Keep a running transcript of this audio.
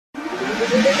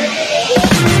Hey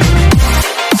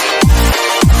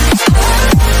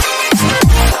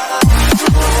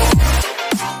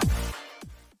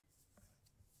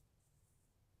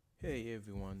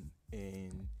everyone,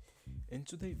 in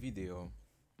today's video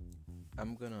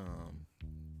I'm gonna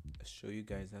show you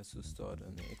guys how to start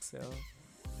an Excel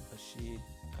a sheet,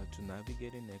 how to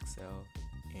navigate in Excel,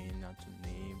 and how to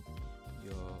name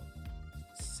your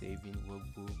saving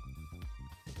workbook.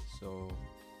 So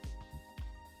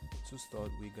to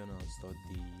start, we're gonna start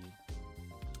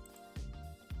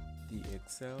the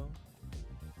Excel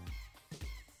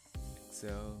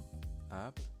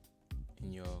app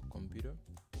in your computer.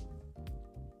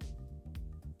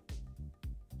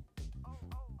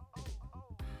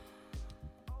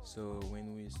 So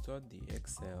when we start the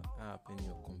Excel app in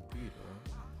your computer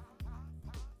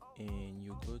and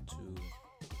you go to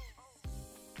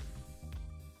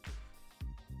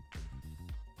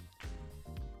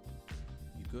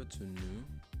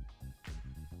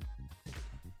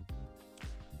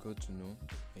new,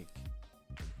 like,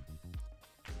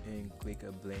 and click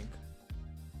a blank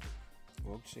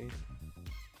worksheet,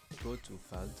 go to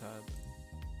file tab,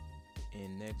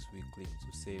 and next we click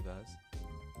to save as.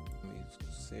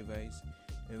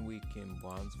 And we can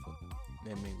bounce for.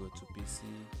 Let me go to PC,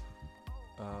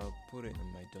 put it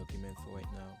in my document for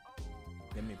right now.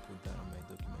 Let me put that on my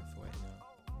document for right now.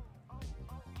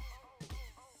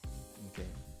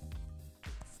 Okay,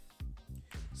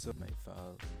 so my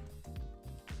file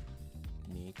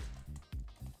Nick,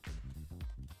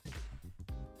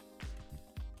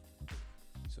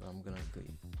 so I'm gonna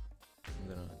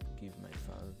give my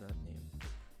file that name.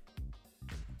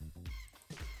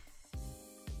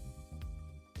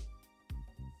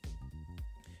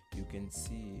 You can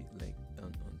see, like,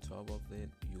 on top of it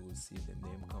you will see the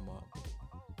name come up,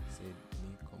 say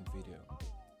Nikon video,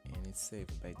 and it's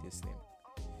saved by this name.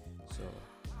 So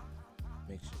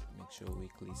make sure we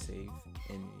click save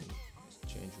any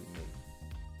change we made.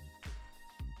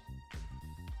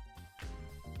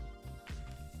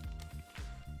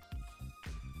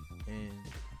 And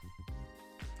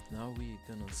now we're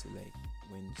gonna select,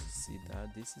 when you see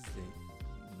that this is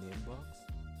the name box.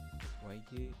 Right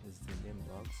here is the name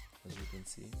box. As you can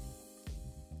see,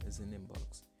 there's a name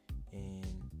box,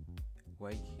 and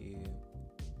right here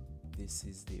this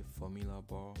is the formula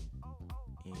bar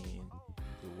and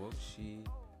the worksheet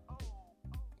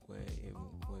where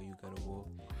you gotta work.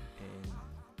 And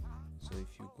so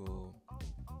if you go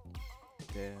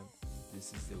there,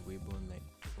 this is the ribbon, like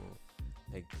for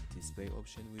like display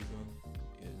option ribbon.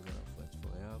 You're gonna flash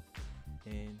for help,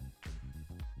 and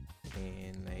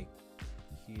like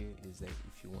here is like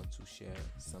if you want to share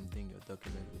something, your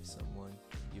document, with someone,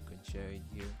 you can share it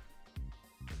here.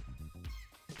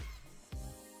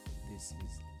 This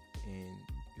is, and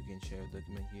you can share a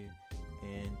document here,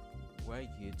 and right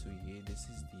here to here, this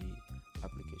is the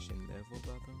application level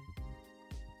button.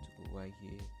 To go right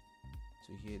here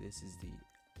to here, this is the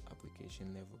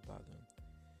application level button.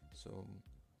 So,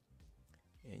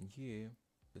 and here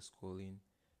the scrolling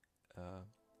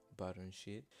button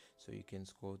sheet, so you can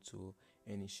scroll to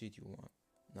any sheet you want.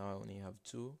 Now I only have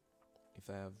two. If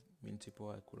I have multiple,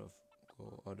 I could have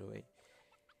go all the way.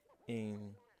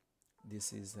 And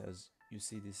this is, as you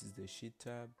see, this is the sheet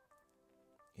tab,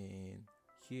 and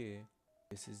here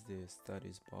this is the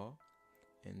status bar,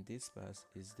 and this part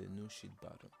is the new sheet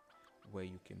button, where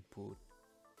you can put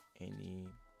any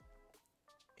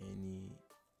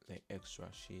like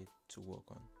extra sheet to work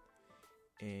on.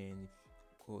 And if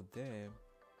you go there,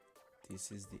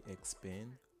 this is the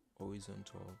expand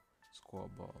horizontal scroll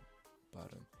bar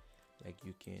button. Like,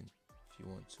 you can, if you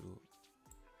want to do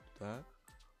that,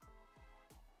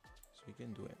 so you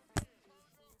can do it.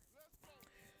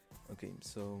 Okay,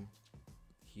 so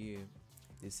here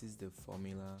this is the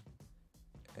formula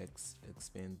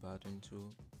expand button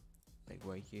too, like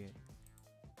right here.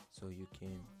 So you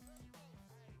can,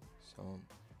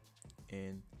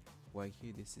 and right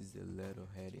here this is the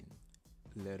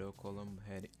letter column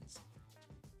headings,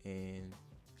 and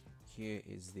here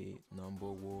is the number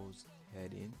rows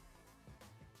heading,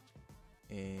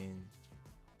 and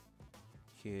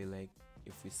here, like,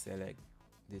 if we select,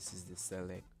 this is the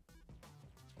select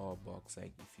all box.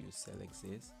 Like, if you select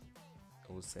this, it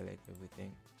will select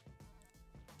everything.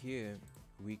 Here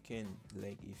we can,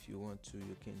 like, if you want to,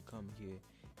 you can come here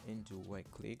and do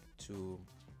right click to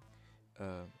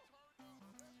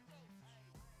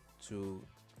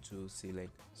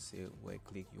select, say right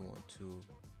click, you want to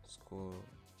scroll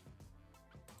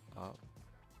up,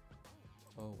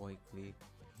 or right click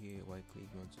here, right click,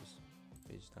 you want to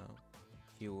page down.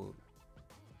 He will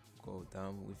go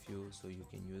down with you, so you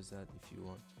can use that if you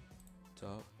want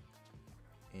top.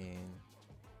 And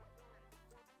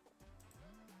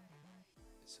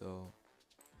So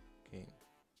okay,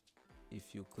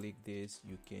 if you click this,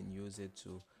 you can use it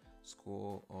to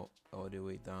scroll all the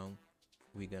way down.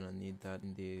 We're gonna need that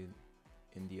in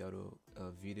the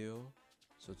other video.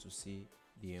 So to see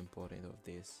the importance of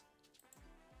this,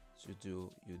 so you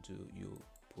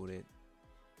put it,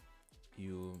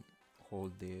 you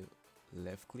hold the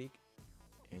left click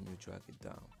and you drag it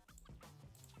down.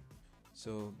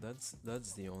 So that's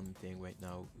the only thing right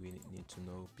now we need to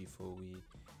know before we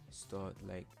start,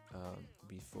 like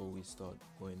before we start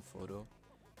going further,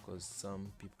 because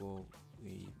some people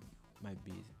we might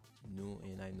be new,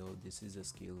 and I know this is a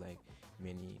skill like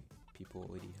many people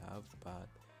already have, but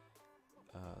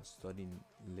studying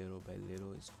little by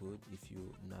little is good if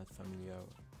you're not familiar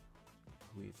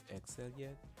with Excel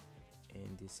yet,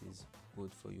 and this is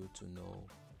good for you to know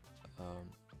um,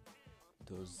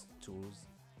 those tools,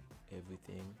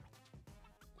 everything,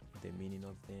 the meaning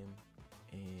of them,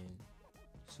 and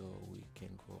so we can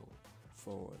go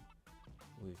forward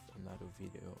with another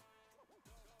video.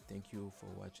 Thank you for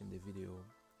watching the video.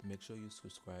 Make sure you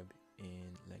subscribe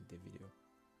and like the video.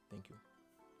 Thank you.